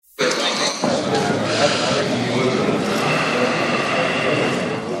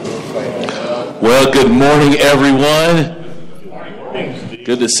Well, good morning, everyone.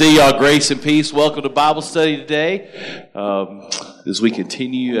 Good to see y'all. Grace and peace. Welcome to Bible study today. As we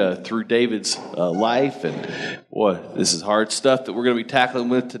continue through David's life, and boy, this is hard stuff that we're going to be tackling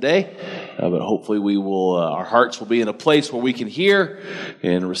with today. But hopefully, our hearts will be in a place where we can hear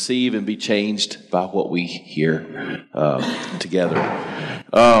and receive and be changed by what we hear together.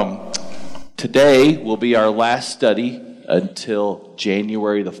 Today will be our last study until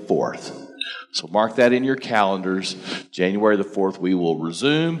January the 4th. So mark that in your calendars. January the 4th, we will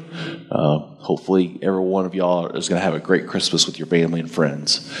resume. Hopefully, every one of y'all is going to have a great Christmas with your family and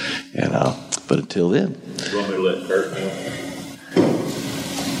friends. And but until then, You want me to let Kurt know?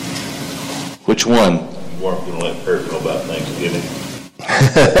 Which one? You weren't going to let Kurt know about Thanksgiving?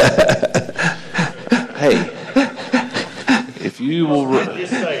 Hey, if you will,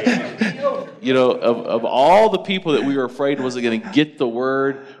 Just saying. you know, of all the people that we were afraid wasn't going to get the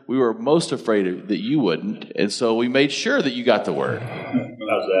word, we were most afraid that you wouldn't, and so we made sure that you got the word. How's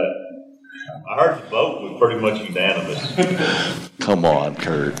that? I heard the vote was pretty much unanimous. Come on,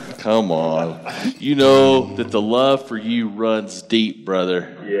 Kurt. Come on. You know that the love for you runs deep,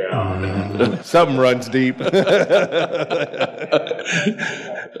 brother. Yeah. Something runs deep.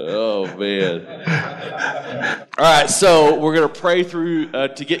 Oh, man. All right, so we're going to pray through,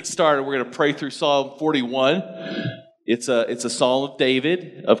 to get started, we're going to pray through Psalm 41. It's a Psalm of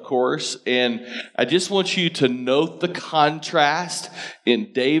David, of course, and I just want you to note the contrast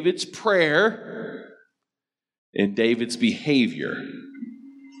in David's prayer and David's behavior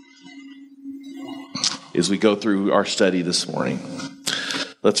as we go through our study this morning.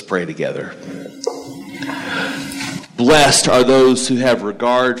 Let's pray together. Blessed are those who have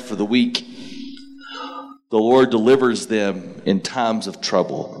regard for the weak. The Lord delivers them in times of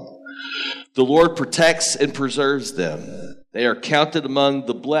trouble. The Lord protects and preserves them. They are counted among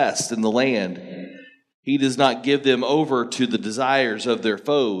the blessed in the land. He does not give them over to the desires of their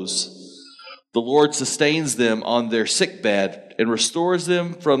foes. The Lord sustains them on their sickbed and restores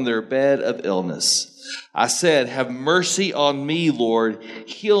them from their bed of illness. I said, have mercy on me, Lord.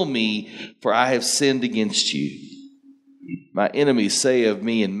 Heal me, for I have sinned against you. My enemies say of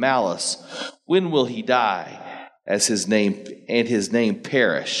me in malice, when will he die, as his name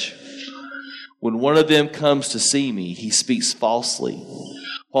perish? When one of them comes to see me, he speaks falsely.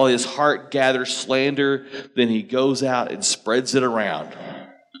 While his heart gathers slander, then he goes out and spreads it around.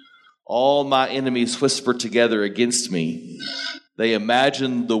 All my enemies whisper together against me. They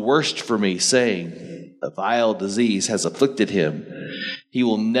imagine the worst for me, saying, a vile disease has afflicted him. He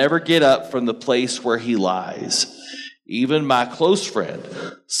will never get up from the place where he lies. Even my close friend,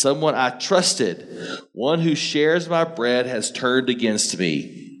 someone I trusted, one who shares my bread, has turned against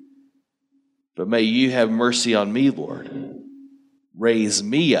me. But may you have mercy on me, Lord. Raise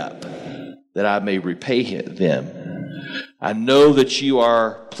me up that I may repay them. I know that you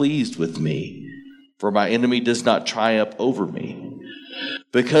are pleased with me, for my enemy does not triumph over me.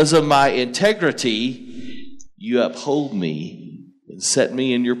 Because of my integrity, you uphold me and set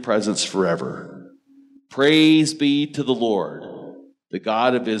me in your presence forever. Praise be to the Lord, the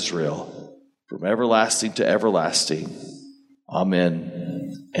God of Israel, from everlasting to everlasting.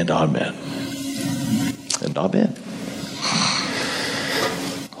 Amen and amen. And amen.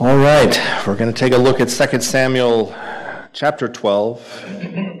 All right, we're going to take a look at 2 Samuel chapter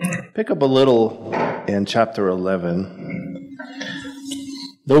 12. Pick up a little in chapter 11.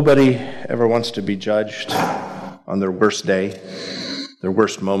 Nobody ever wants to be judged on their worst day, their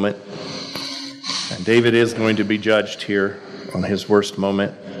worst moment. And David is going to be judged here on his worst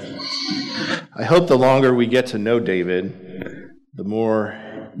moment. I hope the longer we get to know David, the more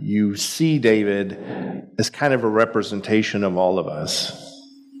you see David as kind of a representation of all of us.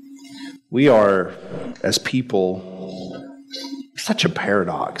 We are, as people, such a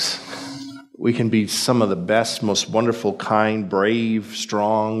paradox. We can be some of the best, most wonderful, kind, brave,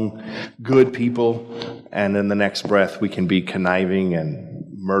 strong, good people, and in the next breath we can be conniving and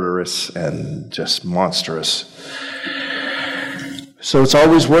murderous and just monstrous. So it's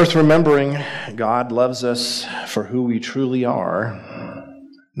always worth remembering God loves us for who we truly are,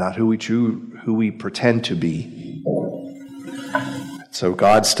 not who we pretend to be. So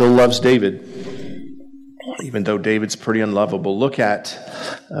God still loves David, even though David's pretty unlovable. Look at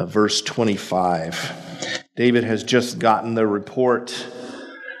verse 25. David has just gotten the report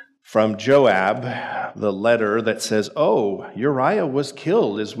from Joab, the letter that says, oh, Uriah was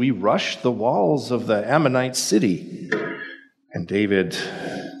killed as we rushed the walls of the Ammonite city. And David,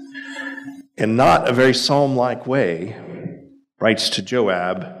 in not a very psalm-like way, writes to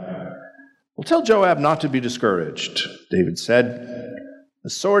Joab, well, tell Joab not to be discouraged, David said. The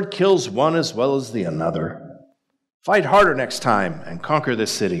sword kills one as well as the another. Fight harder next time and conquer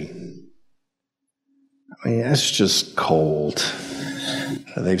this city. I mean, that's just cold.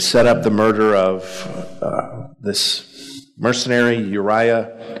 They've set up the murder of this mercenary,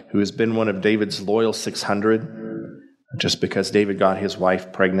 Uriah, who has been one of David's loyal 600, just because David got his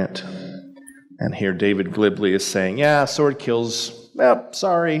wife pregnant. And here David glibly is saying, yeah, sword kills. Well,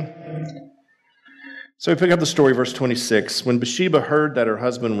 sorry. So we pick up the story, verse 26. When Bathsheba heard that her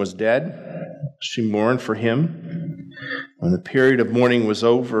husband was dead, she mourned for him. When the period of mourning was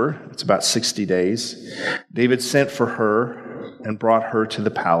over, it's about 60 days, David sent for her and brought her to the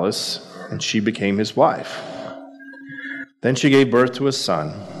palace, and she became his wife. Then she gave birth to a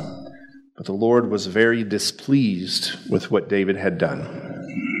son, but the Lord was very displeased with what David had done.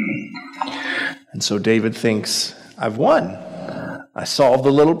 And so David thinks, I've won. I solved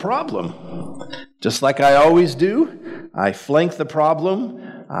the little problem. Just like I always do, I flanked the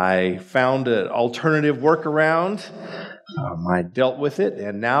problem. I found an alternative workaround. I dealt with it,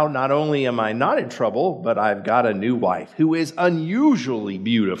 and now not only am I not in trouble, but I've got a new wife who is unusually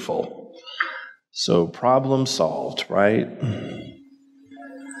beautiful. So problem solved, right?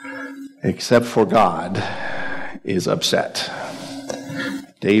 Except for God is upset.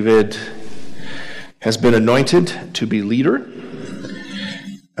 David has been anointed to be leader.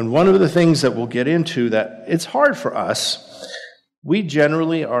 And one of the things that we'll get into that it's hard for us, we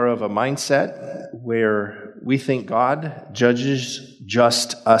generally are of a mindset where we think God judges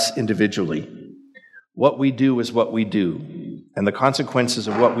just us individually. What we do is what we do, and the consequences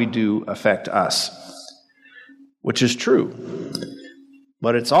of what we do affect us, which is true.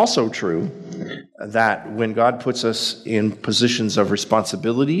 But it's also true that when God puts us in positions of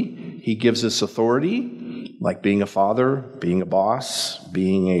responsibility, He gives us authority, like being a father, being a boss,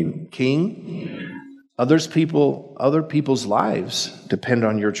 being a king. Other people's lives depend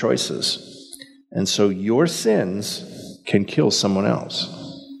on your choices. And so your sins can kill someone else.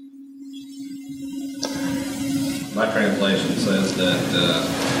 My translation says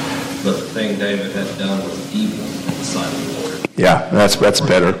that but the thing David had done was evil in the sight of the Lord. Yeah, that's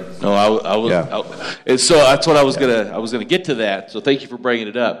better. No, I was, and so that's what I was gonna get to that. So thank you for bringing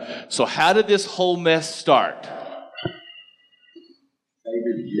it up. So how did this whole mess start?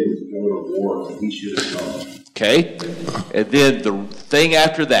 David didn't go to war, and he should have gone. Okay, and then the thing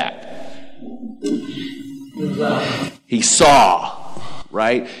after that, he saw.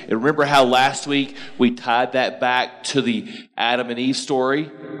 Right? And remember how last week we tied that back to the Adam and Eve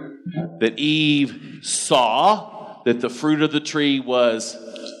story? That Eve saw that the fruit of the tree was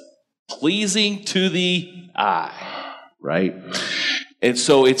pleasing to the eye. Right? And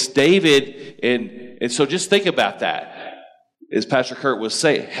so it's David, and so just think about that. As Pastor Kurt was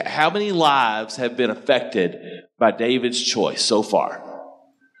saying, how many lives have been affected by David's choice so far?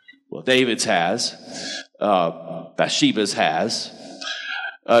 Well, David's has. Bathsheba's has.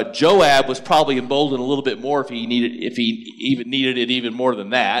 Joab was probably emboldened a little bit more if he even needed it even more than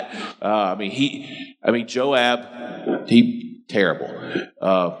that. Joab, he terrible.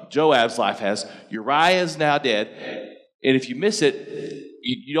 Joab's life has. Uriah is now dead, and if you miss it,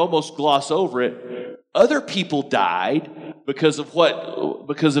 you almost gloss over it. Other people died because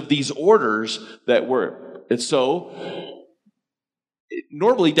of these orders that were, and so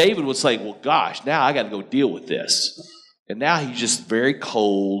normally David would say, "Well, gosh, now I got to go deal with this." And now he's just very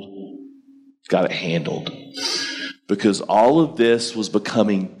cold, got it handled. Because all of this was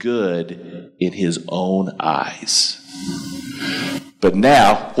becoming good in his own eyes. But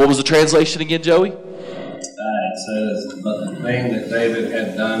now, what was the translation again, Joey? It says, but the thing that David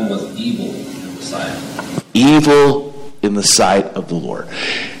had done was evil in the sight. Evil in the sight of the Lord.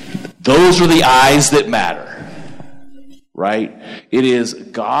 Those are the eyes that matter. Right? It is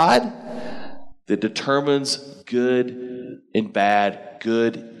God that determines good and bad,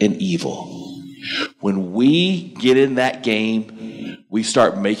 good and evil. When we get in that game, we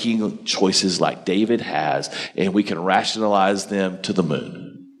start making choices like David has, and we can rationalize them to the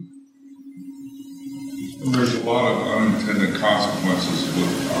moon. There's a lot of unintended consequences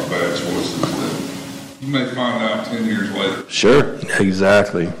with our bad choices that you may find out 10 years later. Sure,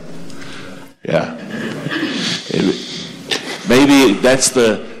 exactly. Yeah. Maybe that's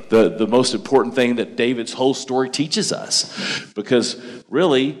the most important thing that David's whole story teaches us. Because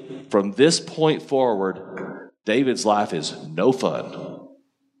really, from this point forward, David's life is no fun.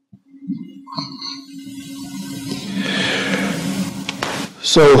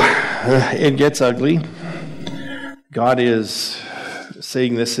 So it gets ugly. God is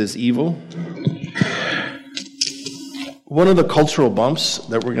saying this is evil. One of the cultural bumps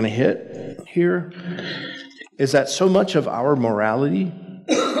that we're going to hit here is that so much of our morality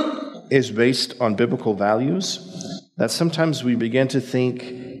is based on biblical values, that sometimes we begin to think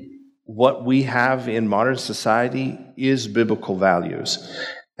what we have in modern society is biblical values.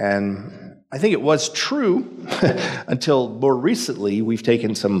 And I think it was true until more recently we've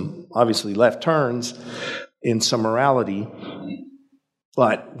taken some, obviously, left turns in some morality.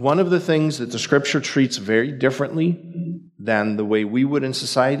 But one of the things that the Scripture treats very differently than the way we would in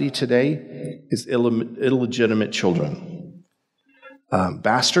society today is illegitimate children.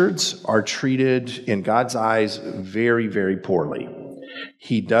 Bastards are treated in God's eyes very, very poorly.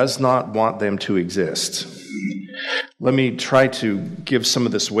 He does not want them to exist. Let me try to give some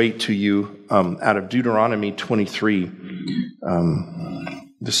of this weight to you out of Deuteronomy 23.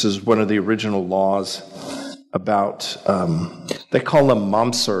 This is one of the original laws about, they call them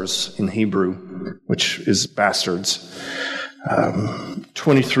mamsers in Hebrew, which is bastards.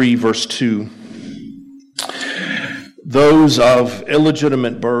 23 verse 2. Those of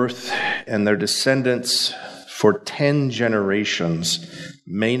illegitimate birth and their descendants for 10 generations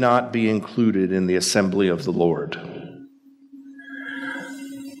may not be included in the assembly of the Lord.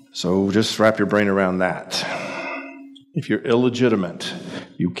 So just wrap your brain around that. If you're illegitimate,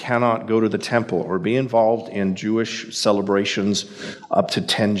 you cannot go to the temple or be involved in Jewish celebrations up to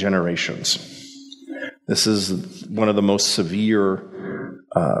 10 generations. This is one of the most severe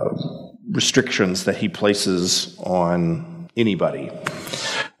restrictions that he places on anybody.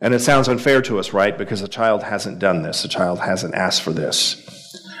 And it sounds unfair to us, right? Because a child hasn't done this. A child hasn't asked for this.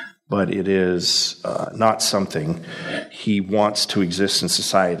 But it is not something he wants to exist in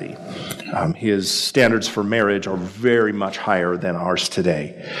society. His standards for marriage are very much higher than ours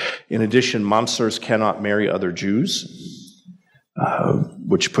today. In addition, mamsers cannot marry other Jews,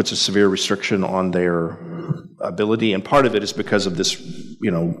 which puts a severe restriction on their ability. And part of it is because of this,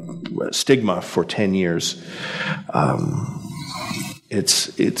 stigma for 10 years.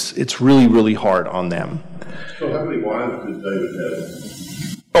 It's really, really hard on them. So how many wives did David have?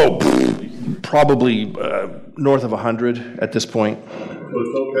 Probably north of 100 at this point. So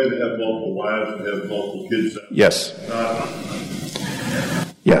it's okay to have multiple wives and have multiple kids? Yes.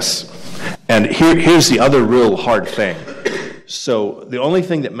 Yes. And here's the other real hard thing. So the only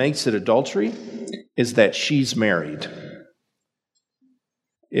thing that makes it adultery is that she's married.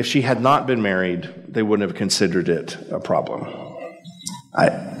 If she had not been married, they wouldn't have considered it a problem.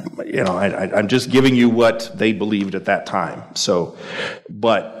 I'm just giving you what they believed at that time. So,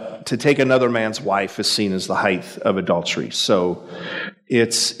 but to take another man's wife is seen as the height of adultery. So,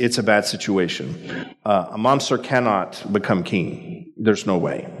 it's a bad situation. A mamzer cannot become king. There's no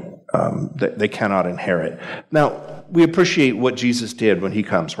way. They cannot inherit. Now, we appreciate what Jesus did when he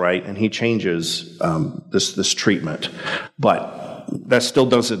comes, right? And he changes this treatment. But that still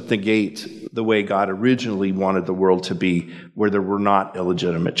doesn't negate the way God originally wanted the world to be, where there were not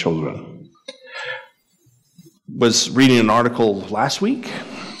illegitimate children. Was reading an article last week,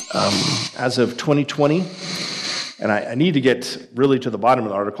 as of 2020, and I need to get really to the bottom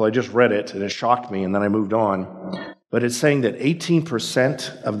of the article. I just read it, and it shocked me, and then I moved on. But it's saying that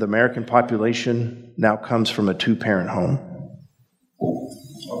 18% of the American population now comes from a two-parent home.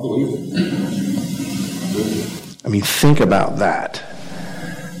 I believe it. I mean, think about that.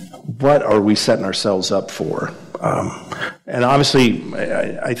 What are we setting ourselves up for? And obviously,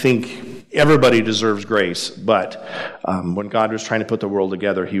 I think everybody deserves grace, but when God was trying to put the world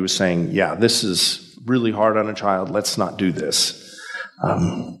together, he was saying, yeah, this is really hard on a child. Let's not do this.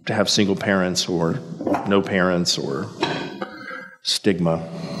 To have single parents or no parents or stigma.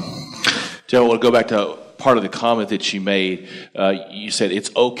 Joe, I want to go back to part of the comment that you made. You said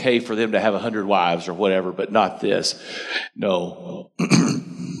it's okay for them to have 100 wives or whatever, but not this. No.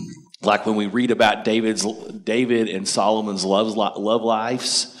 Like when we read about David and Solomon's love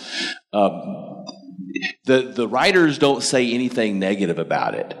lives, the writers don't say anything negative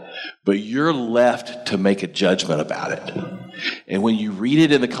about it, but you're left to make a judgment about it. And when you read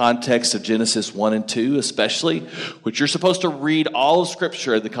it in the context of Genesis 1 and 2 especially, which you're supposed to read all of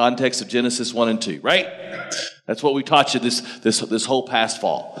Scripture in the context of Genesis 1 and 2, right? That's what we taught you this whole past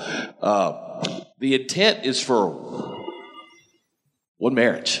fall. The intent is for one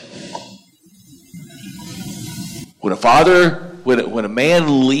marriage. When a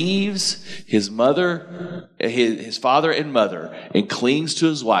man leaves his mother, his father and mother, and clings to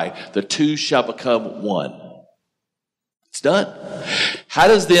his wife, the two shall become one. It's done. How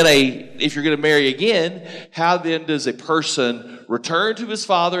does then if you're going to marry again, how then does a person return to his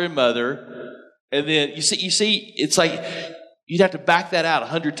father and mother? And then you see, it's like you'd have to back that out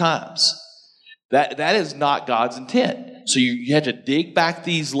 100 times. That is not God's intent. So you have to dig back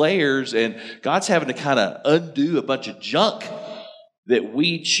these layers, and God's having to kind of undo a bunch of junk that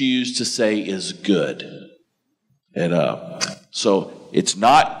we choose to say is good. And so it's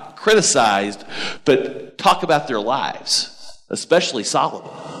not criticized, but talk about their lives, especially Solomon.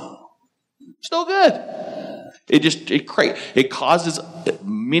 Still good. It causes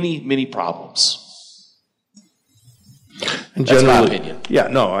many problems. And that's my opinion. Yeah,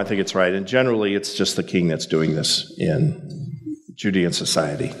 no, I think it's right. And generally, it's just the king that's doing this in Judean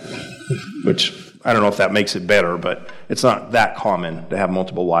society, which I don't know if that makes it better, but it's not that common to have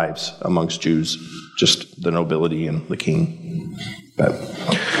multiple wives amongst Jews, just the nobility and the king. But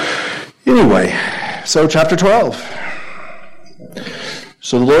anyway, so chapter 12.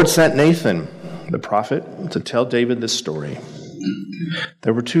 So the Lord sent Nathan, the prophet, to tell David this story.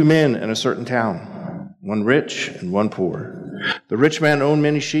 There were 2 men in a certain town, one rich and one poor. The rich man owned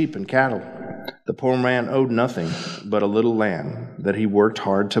many sheep and cattle. The poor man owed nothing but a little lamb that he worked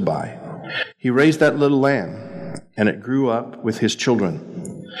hard to buy. He raised that little lamb, and it grew up with his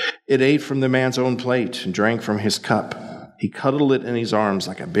children. It ate from the man's own plate and drank from his cup. He cuddled it in his arms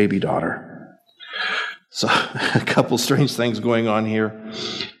like a baby daughter. So a couple strange things going on here.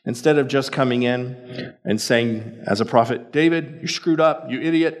 Instead of just coming in and saying, as a prophet, David, you're screwed up, you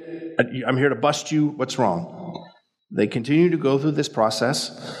idiot. I'm here to bust you. What's wrong? They continue to go through this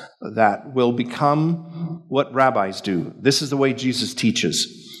process that will become what rabbis do. This is the way Jesus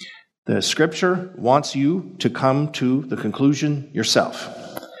teaches. The scripture wants you to come to the conclusion yourself.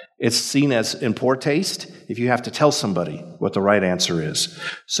 It's seen as in poor taste if you have to tell somebody what the right answer is.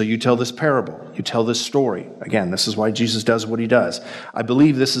 So you tell this parable, you tell this story. Again, this is why Jesus does what he does. I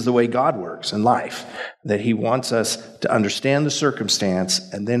believe this is the way God works in life, that he wants us to understand the circumstance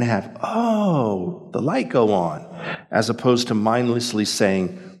and then have, the light go on, as opposed to mindlessly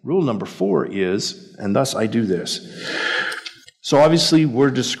saying, rule number 4 is, and thus I do this. So obviously we're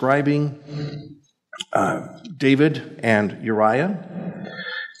describing David and Uriah.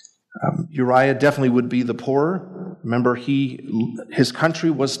 Uriah definitely would be the poorer. Remember, his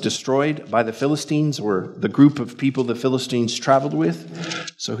country was destroyed by the Philistines, or the group of people the Philistines traveled with.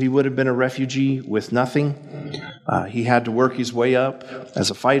 So he would have been a refugee with nothing. He had to work his way up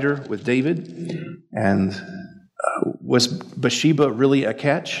as a fighter with David. And was Bathsheba really a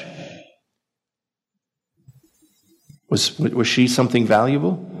catch? Was she something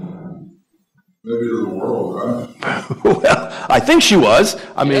valuable? Maybe to the world, right? Well, I think she was.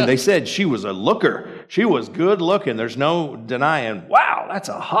 I mean, they said she was a looker. She was good looking. There's no denying, wow, that's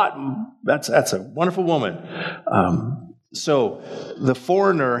a wonderful woman. So the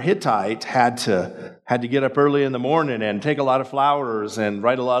foreigner Hittite had to get up early in the morning and take a lot of flowers and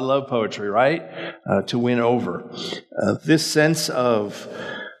write a lot of love poetry, right? To win over. This sense of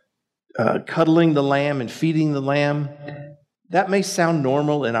cuddling the lamb and feeding the lamb, that may sound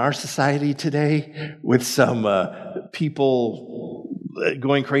normal in our society today with some people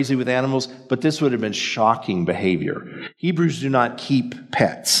going crazy with animals, but this would have been shocking behavior. Hebrews do not keep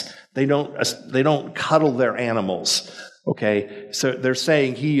pets. They don't cuddle their animals. Okay, so they're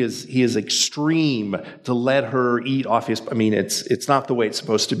saying he is extreme to let her eat off his. I mean, it's not the way it's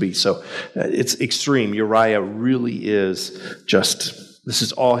supposed to be. So it's extreme. Uriah really is just. This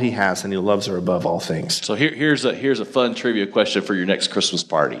is all he has, and he loves her above all things. So here's a fun trivia question for your next Christmas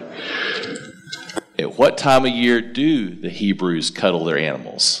party. At what time of year do the Hebrews cuddle their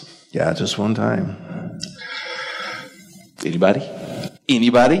animals? Yeah, just one time. Anybody?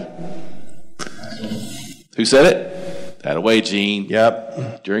 Who said it? That away, Gene.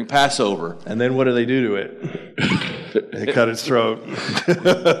 Yep. During Passover. And then what do they do to it? They cut its throat.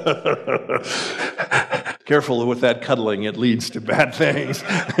 Careful with that cuddling, it leads to bad things.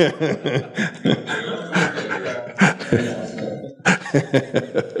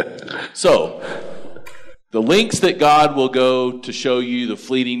 So, the lengths that God will go to show you the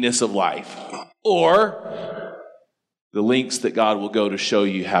fleetingness of life, or the lengths that God will go to show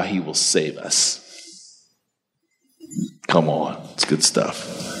you how he will save us. Come on, it's good stuff.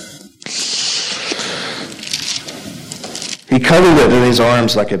 He cuddled it in his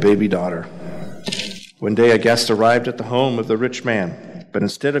arms like a baby daughter. One day a guest arrived at the home of the rich man, but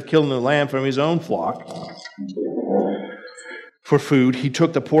instead of killing the lamb from his own flock for food, he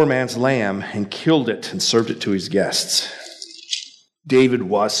took the poor man's lamb and killed it and served it to his guests. David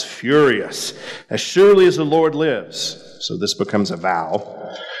was furious. As surely as the Lord lives, so this becomes a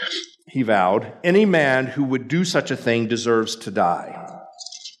vow, he vowed, any man who would do such a thing deserves to die.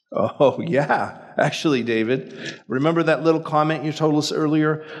 Oh, yeah. Actually, David, remember that little comment you told us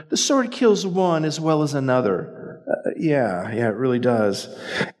earlier? The sword kills one as well as another. Yeah, it really does.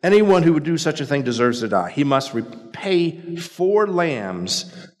 Anyone who would do such a thing deserves to die. He must repay 4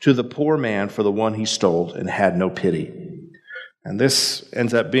 lambs to the poor man for the one he stole and had no pity. And this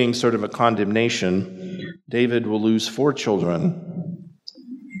ends up being sort of a condemnation. David will lose 4 children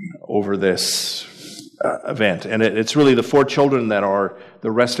over this event. And it's really the 4 children that are the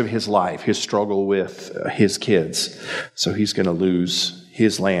rest of his life, his struggle with his kids. So he's going to lose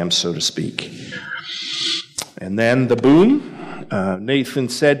his lambs, so to speak. And then the boom, Nathan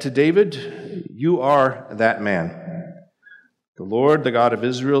said to David, "You are that man. The Lord, the God of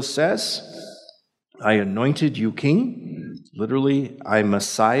Israel, says, I anointed you king." Literally, I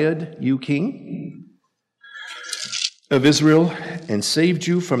messiahed you king of Israel and saved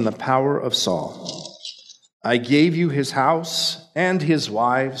you from the power of Saul. I gave you his house and his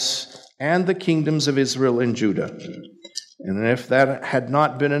wives and the kingdoms of Israel and Judah. And if that had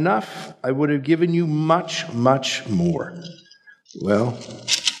not been enough, I would have given you much, much more. Well,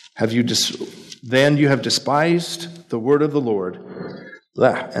 then you have despised the word of the Lord.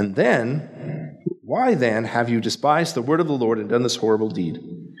 And then, why then have you despised the word of the Lord and done this horrible deed?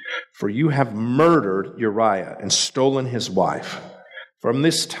 For you have murdered Uriah and stolen his wife. From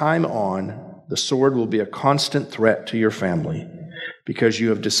this time on, the sword will be a constant threat to your family, because you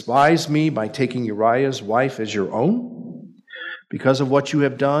have despised me by taking Uriah's wife as your own. Because of what you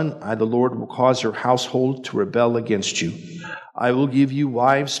have done, I, the Lord, will cause your household to rebel against you. I will give your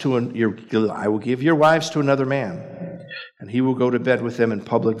wives to another man, and he will go to bed with them in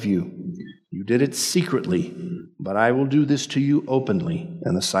public view. You did it secretly, but I will do this to you openly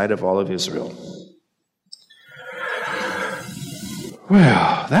in the sight of all of Israel.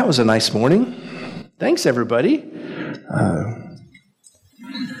 Well, that was a nice morning. Thanks, everybody.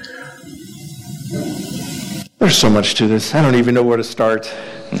 There's so much to this. I don't even know where to start.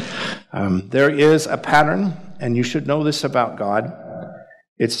 There is a pattern, and you should know this about God.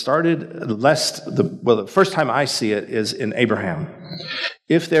 It started the first time I see it is in Abraham.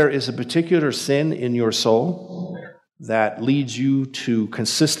 If there is a particular sin in your soul that leads you to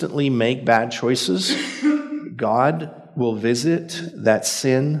consistently make bad choices, God will visit that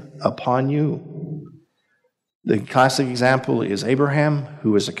sin upon you. The classic example is Abraham,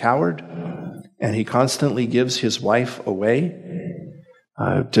 who is a coward, and he constantly gives his wife away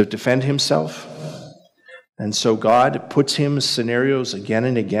to defend himself. And so God puts him in scenarios again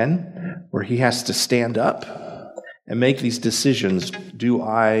and again where he has to stand up and make these decisions. Do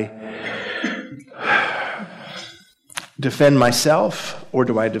I defend myself or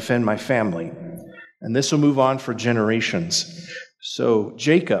do I defend my family? And this will move on for generations. So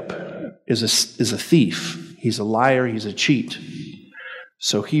Jacob is a thief. He's a liar. He's a cheat.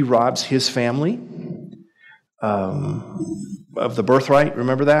 So he robs his family of the birthright.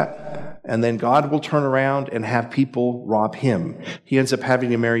 Remember that? And then God will turn around and have people rob him. He ends up having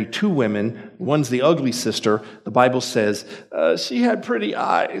to marry 2 women. One's the ugly sister. The Bible says she had pretty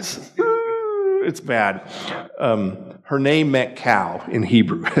eyes. It's bad. Her name meant cow in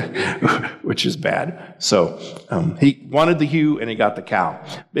Hebrew, which is bad. So he wanted the ewe and he got the cow.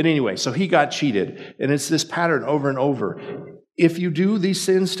 But anyway, so he got cheated. And it's this pattern over and over. If you do these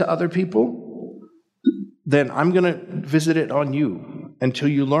sins to other people, then I'm going to visit it on you until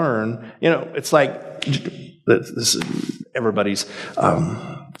you learn. It's like, this is everybody's,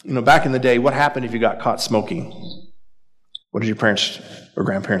 back in the day, what happened if you got caught smoking? What did your parents or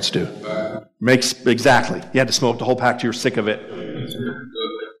grandparents do? Exactly. You had to smoke the whole pack till you're sick of it.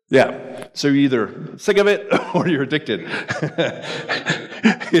 Yeah. So you're either sick of it or you're addicted.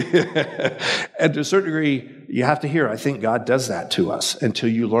 And to a certain degree, you have to hear, I think God does that to us until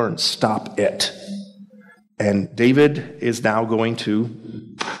you learn, stop it. And David is now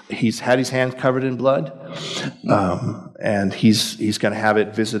he's had his hands covered in blood, and he's going to have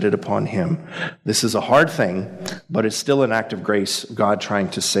it visited upon him. This is a hard thing, but it's still an act of grace, God trying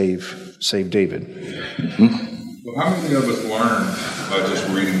to save David. Well, how many of us learn by just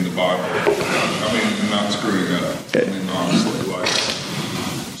reading the Bible? Not screwing up. Honestly,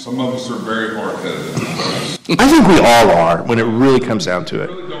 some of us are very hard-headed. I think we all are when it really comes down to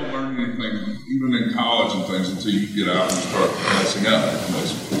it. You really don't learn anything, even in college and things, until you get out and start messing up.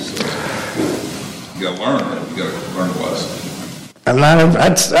 So you got to learn it. You got to learn a lesson. And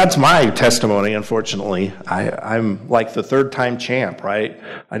that's my testimony, unfortunately. I'm like the 3rd-time champ, right?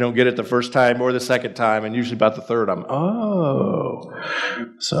 I don't get it the first time or the second time, and usually about the 3rd,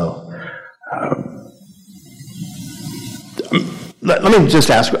 So, let me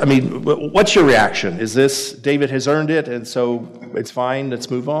just ask, what's your reaction? Is this, David has earned it, and so it's fine, let's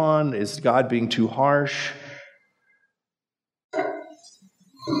move on? Is God being too harsh? I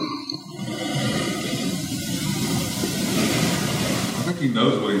think he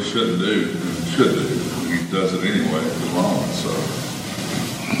knows what he shouldn't do, and should do. He does it anyway if it's wrong, so.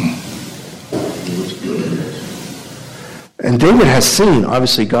 And David has seen,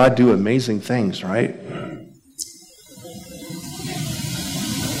 obviously, God do amazing things, right?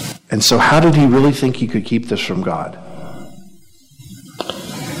 And so how did he really think he could keep this from God?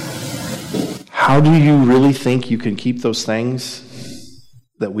 How do you really think you can keep those things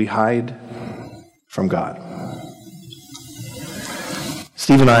that we hide from God?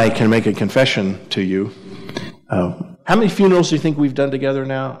 Steve and I can make a confession to you. How many funerals do you think we've done together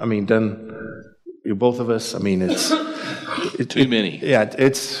now? I mean, both of us. I mean, it's too many. Yeah,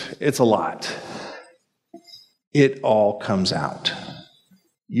 it's a lot. It all comes out.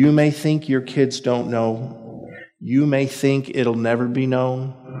 You may think your kids don't know. You may think it'll never be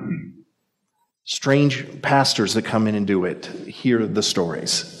known. Strange pastors that come in and do it hear the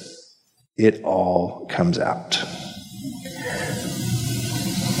stories. It all comes out.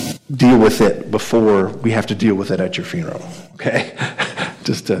 Deal with it before we have to deal with it at your funeral. Okay?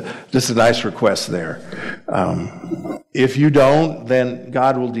 Just a nice request there. If you don't, then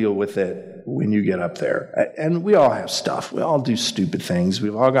God will deal with it when you get up there. And we all have stuff. We all do stupid things.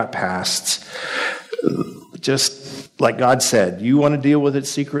 We've all got pasts. Just like God said, you want to deal with it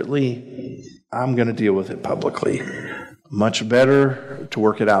secretly? I'm going to deal with it publicly. Much better to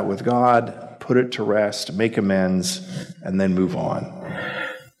work it out with God, put it to rest, make amends, and then move on.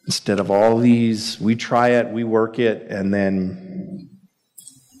 Instead of all these, we try it, we work it, and then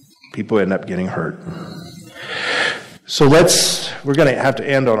people end up getting hurt. So we're going to have to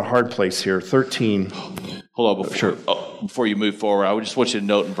end on a hard place here. 13. Hold on, before you move forward, I just want you to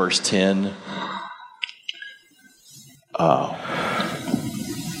note in verse 10.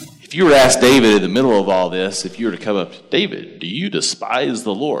 If you were to ask David in the middle of all this, if you were to come up, David, do you despise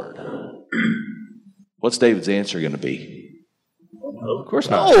the Lord? What's David's answer going to be? Of course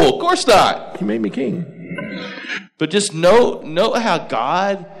not. No, of course not. He made me king. But just note how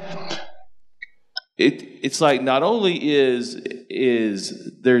God, it's like not only is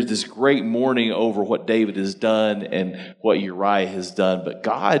there's this great mourning over what David has done and what Uriah has done, but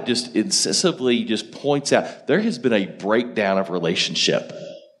God just incisively just points out there has been a breakdown of relationship.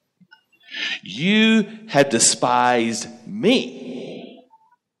 You have despised me.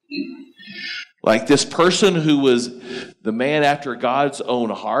 Like this person who was the man after God's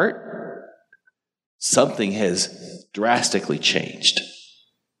own heart, something has drastically changed.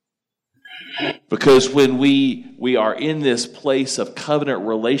 Because when we are in this place of covenant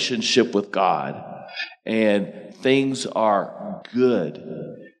relationship with God and things are good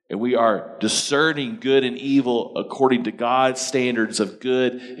and we are discerning good and evil according to God's standards of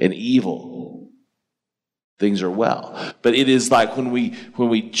good and evil, things are well. But it is like when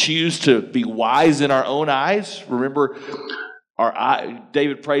we choose to be wise in our own eyes. Remember,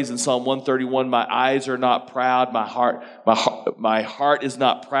 David prays in Psalm 131, my eyes are not proud, my heart is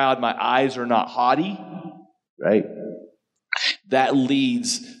not proud, my eyes are not haughty. Right? That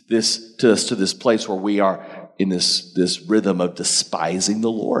leads us to this place where we are in this rhythm of despising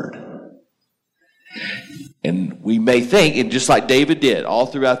the Lord. And we may think, and just like David did all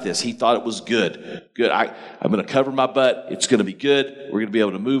throughout this, he thought it was good. Good, I'm going to cover my butt. It's going to be good. We're going to be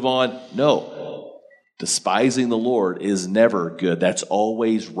able to move on. No. Despising the Lord is never good. That's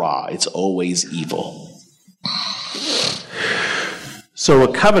always raw. It's always evil. So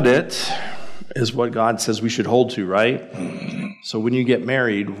a covenant is what God says we should hold to, right? So when you get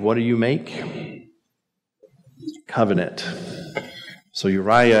married, what do you make? Covenant. So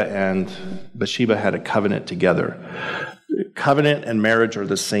Uriah and Bathsheba had a covenant together. Covenant and marriage are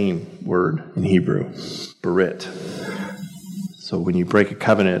the same word in Hebrew, berit. So when you break a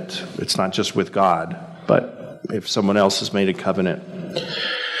covenant, it's not just with God, but if someone else has made a covenant.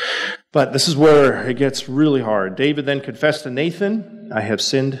 But this is where it gets really hard. David then confessed to Nathan, I have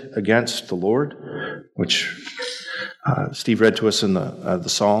sinned against the Lord, which Steve read to us in the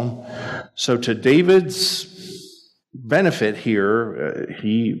psalm. So to David's benefit here,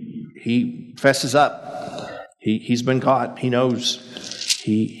 he fesses up. He's been caught. He knows.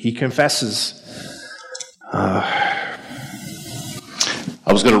 He confesses. I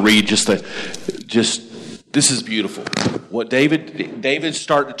was going to read just this is beautiful. What David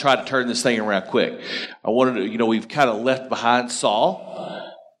started to try to turn this thing around quick. I wanted to, we've kind of left behind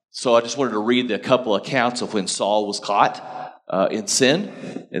Saul. So I just wanted to read a couple accounts of when Saul was caught in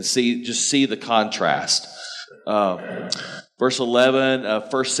sin and see the contrast. Verse 11,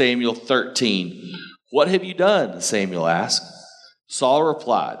 1 Samuel 13. What have you done? Samuel asked. Saul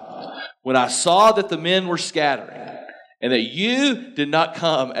replied, when I saw that the men were scattering, and that you did not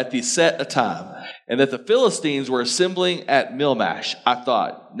come at the set time, and that the Philistines were assembling at Michmash, I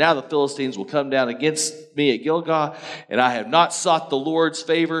thought, now the Philistines will come down against me at Gilgal, and I have not sought the Lord's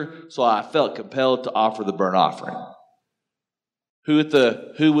favor, so I felt compelled to offer the burnt offering.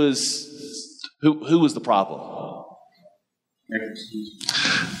 Who was the problem?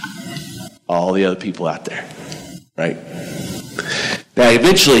 All the other people out there, right? Now,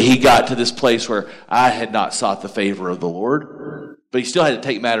 eventually he got to this place where I had not sought the favor of the Lord, but he still had to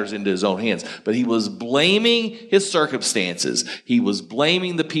take matters into his own hands. But he was blaming his circumstances. He was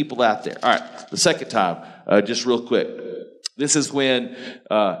blaming the people out there. All right, the second time, just real quick. This is when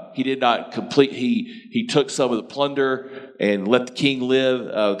he did not complete. He took some of the plunder and let the king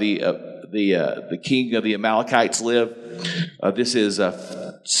live. The king of the Amalekites live. This is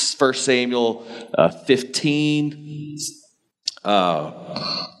 1 Samuel 15. But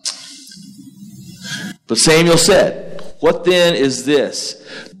Samuel said, "What then is this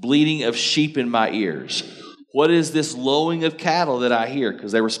bleating of sheep in my ears? What is this lowing of cattle that I hear?"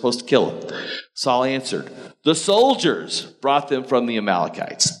 Because they were supposed to kill him. Saul answered, "The soldiers brought them from the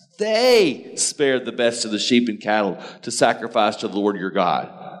Amalekites. They spared the best of the sheep and cattle to sacrifice to the Lord your God,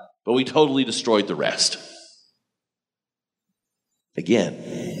 but we totally destroyed the rest." Again,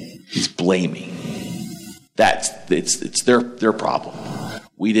 he's blaming. It's their problem.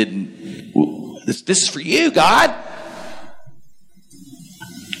 We didn't. This is for you, God.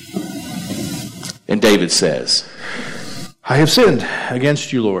 And David says, "I have sinned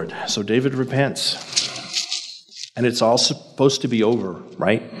against you, Lord." So David repents. And it's all supposed to be over,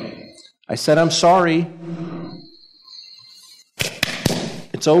 right? I said, "I'm sorry."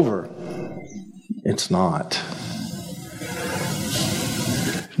 It's over. It's not.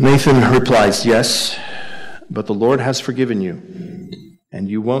 Nathan replies, "Yes, but the Lord has forgiven you, and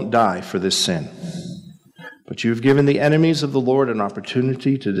you won't die for this sin. But you've given the enemies of the Lord an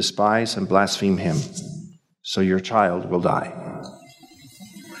opportunity to despise and blaspheme him, so your child will die."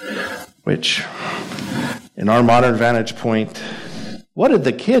 Which, in our modern vantage point, what did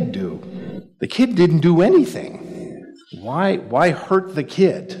the kid do? The kid didn't do anything. Why hurt the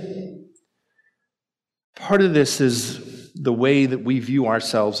kid? Part of this is the way that we view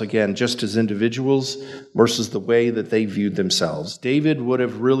ourselves, again, just as individuals versus the way that they viewed themselves. David would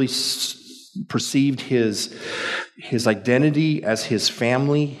have really perceived his identity as his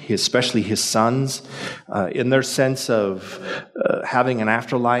family, especially his sons, in their sense of having an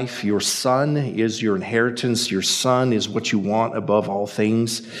afterlife. Your son is your inheritance. Your son is what you want above all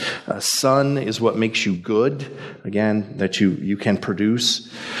things. Son is what makes you good, again, that you can produce.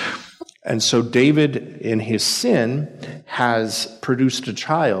 And so David, in his sin, has produced a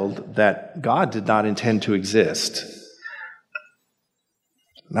child that God did not intend to exist.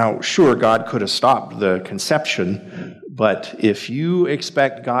 Now, sure, God could have stopped the conception, but if you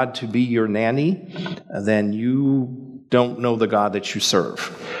expect God to be your nanny, then you don't know the God that you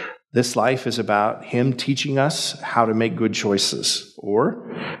serve. This life is about him teaching us how to make good choices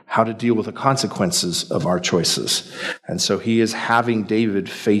or how to deal with the consequences of our choices. And so he is having David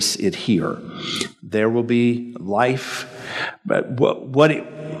face it here. There will be life, but what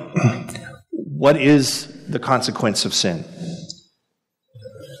is the consequence of sin?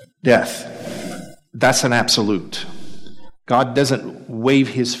 Death. That's an absolute. God doesn't wave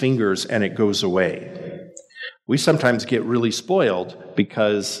his fingers and it goes away. We sometimes get really spoiled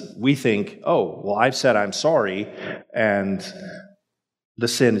because we think, oh, well, I've said I'm sorry and the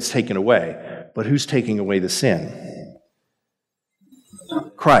sin is taken away. But who's taking away the sin?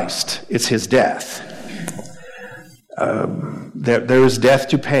 Christ. It's his death. There is death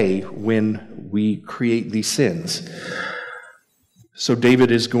to pay when we create these sins. So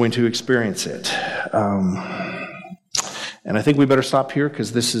David is going to experience it. And I think we better stop here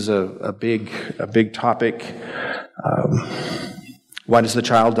because this is a big topic. Why does the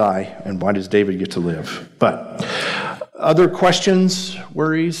child die and why does David get to live? But other questions,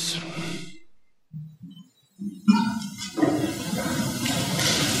 worries?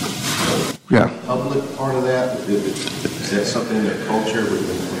 Yeah. Public part of that, is that something in their culture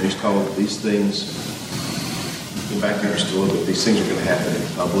when he's told these things, go back there just a little bit, these things are going to happen in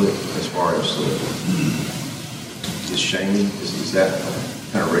public as far as the shaming, is that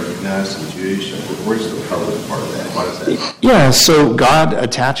kind of recognized in Jewish? Where's the public part of that? Why does that? Yeah, so God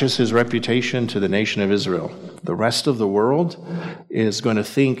attaches his reputation to the nation of Israel. The rest of the world is going to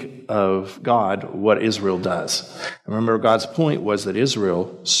think of God what Israel does. Remember, God's point was that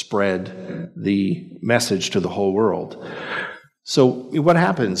Israel spread the message to the whole world. So what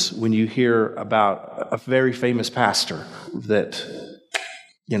happens when you hear about a very famous pastor that,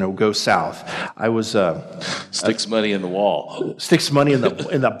 goes south? I was sticks money in the wall. Sticks money in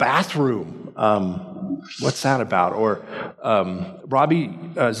the bathroom. What's that about? Or Ravi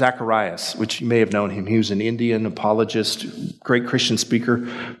Zacharias, which you may have known him. He was an Indian apologist, great Christian speaker.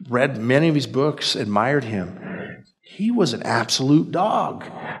 Read many of his books, admired him. He was an absolute dog,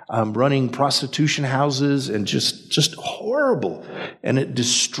 running prostitution houses and just horrible. And it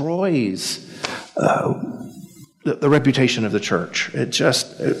destroys the reputation of the church. It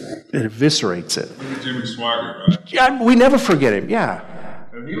eviscerates it. Jimmy Swaggart, right? Yeah, we never forget him, yeah.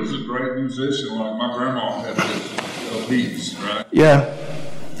 And he was a great musician, like my grandma had his LPs, right? Yeah.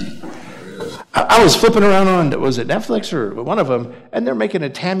 I was flipping around on, was it Netflix or one of them, and they're making a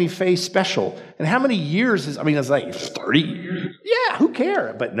Tammy Faye special. And how many years it's like 30 years. Yeah, who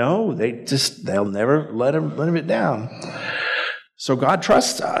cares? But no, they'll never let it down. So God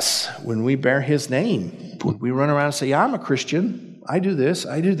trusts us when we bear his name. When we run around and say, yeah, I'm a Christian. I do this,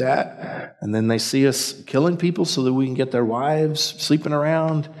 I do that. And then they see us killing people so that we can get their wives sleeping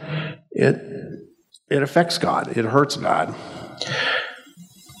around. It affects God. It hurts God.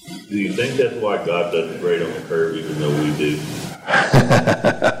 Do you think that's why God doesn't grade on the curve even though we do?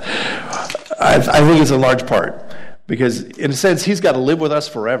 I think it's a large part. Because in a sense, he's got to live with us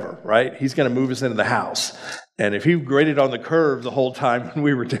forever, right? He's going to move us into the house. And if he graded on the curve the whole time when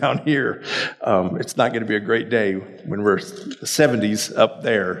we were down here, it's not going to be a great day when we're 70s up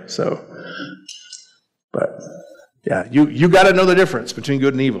there. So, but yeah, you got to know the difference between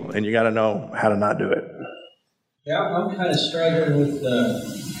good and evil, and you got to know how to not do it. Yeah, I'm kind of struggling with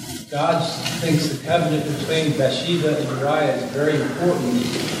God thinks the covenant between Bathsheba and Uriah is very important,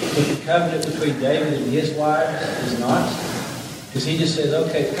 but the covenant between David and his wives is not. Because he just says,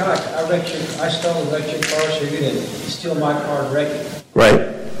 okay, God, I stole and wrecked your car, so you're going to steal my car and wreck it.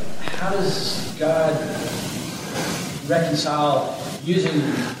 Right. How does God reconcile using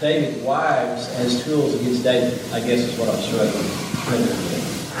David's wives as tools against David? I guess is what I'm struggling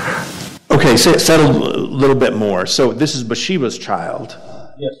with. Okay, settle a little bit more. So this is Bathsheba's child.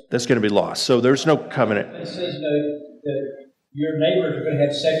 Yes. That's going to be lost. So there's no covenant. It says that your neighbors are going to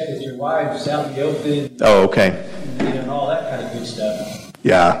have sex with your wives out in the open. Oh, okay. And all that kind of good stuff.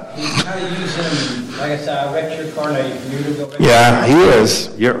 Yeah. He's kind of using, like I said, I wrecked your car, now you're going to go wreck yeah, he is.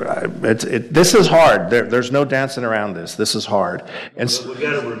 This is hard. There's no dancing around this. This is hard. And we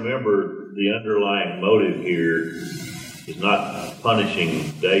got to remember the underlying motive here is not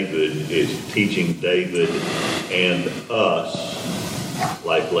punishing David, it's teaching David and us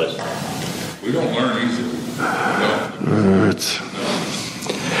life lessons. We don't learn easily.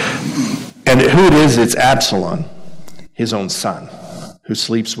 And who it is, it's Absalom, his own son, who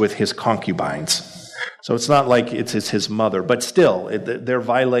sleeps with his concubines. So it's not like it's his mother, but still, they're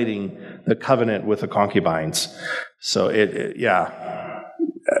violating the covenant with the concubines. So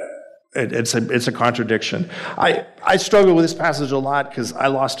it's a contradiction. I struggle with this passage a lot because I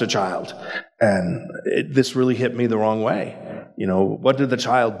lost a child, and this really hit me the wrong way. You know, what did the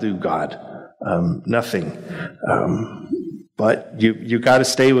child do, God? Nothing. But you got to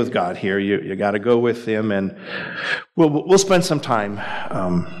stay with God here. You got to go with him, and we'll spend some time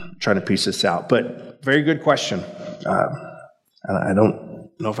trying to piece this out. But very good question. I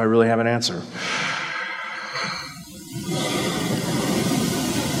don't know if I really have an answer.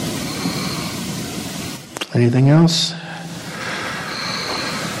 Anything else?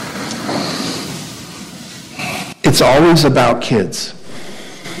 It's always about kids.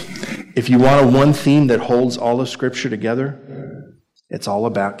 If you want one theme that holds all of Scripture together, it's all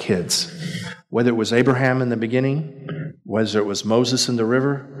about kids. Whether it was Abraham in the beginning, whether it was Moses in the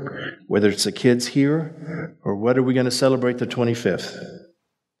river, whether it's the kids here, or what are we going to celebrate the 25th?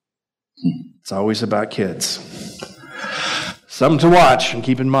 It's always about kids. Something to watch and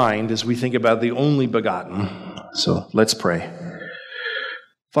keep in mind as we think about the only begotten. So let's pray.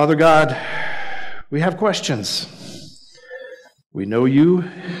 Father God, we have questions. We know you.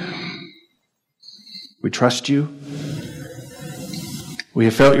 We trust you. We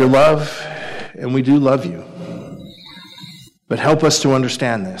have felt your love, and we do love you. But help us to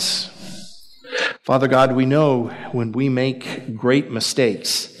understand this. Father God, we know when we make great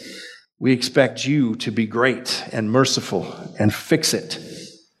mistakes, we expect you to be great and merciful and fix it.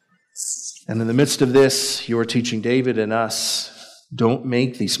 And in the midst of this, you are teaching David and us, don't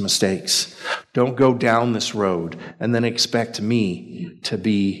make these mistakes. Don't go down this road and then expect me to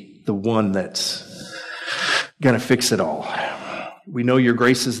be the one that's going to fix it all. We know your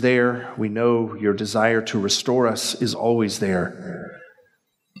grace is there. We know your desire to restore us is always there.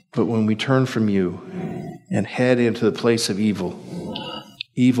 But when we turn from you and head into the place of evil,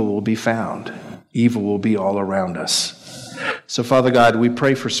 evil will be found. Evil will be all around us. So, Father God, we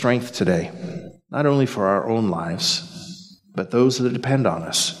pray for strength today, not only for our own lives, but those that depend on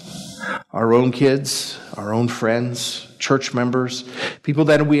us. Our own kids, our own friends, church members, people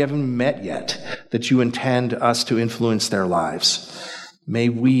that we haven't met yet, that you intend us to influence their lives. May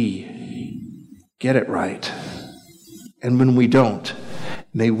we get it right. And when we don't,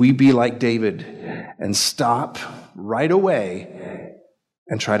 may we be like David and stop right away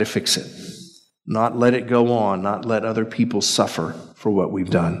and try to fix it. Not let it go on, not let other people suffer for what we've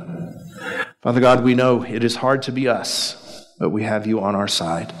done. Father God, we know it is hard to be us, but we have you on our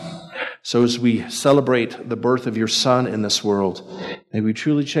side. So as we celebrate the birth of your Son in this world, may we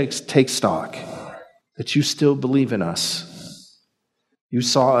truly take stock that you still believe in us. You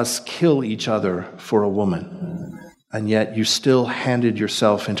saw us kill each other for a woman, and yet you still handed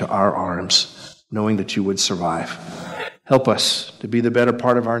yourself into our arms, knowing that you would survive. Help us to be the better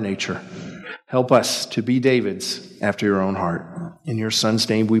part of our nature. Help us to be David's after your own heart. In your Son's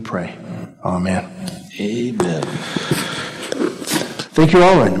name we pray. Amen. Amen. Thank you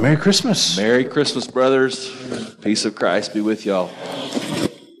all, and Merry Christmas. Merry Christmas, brothers. Peace of Christ be with y'all.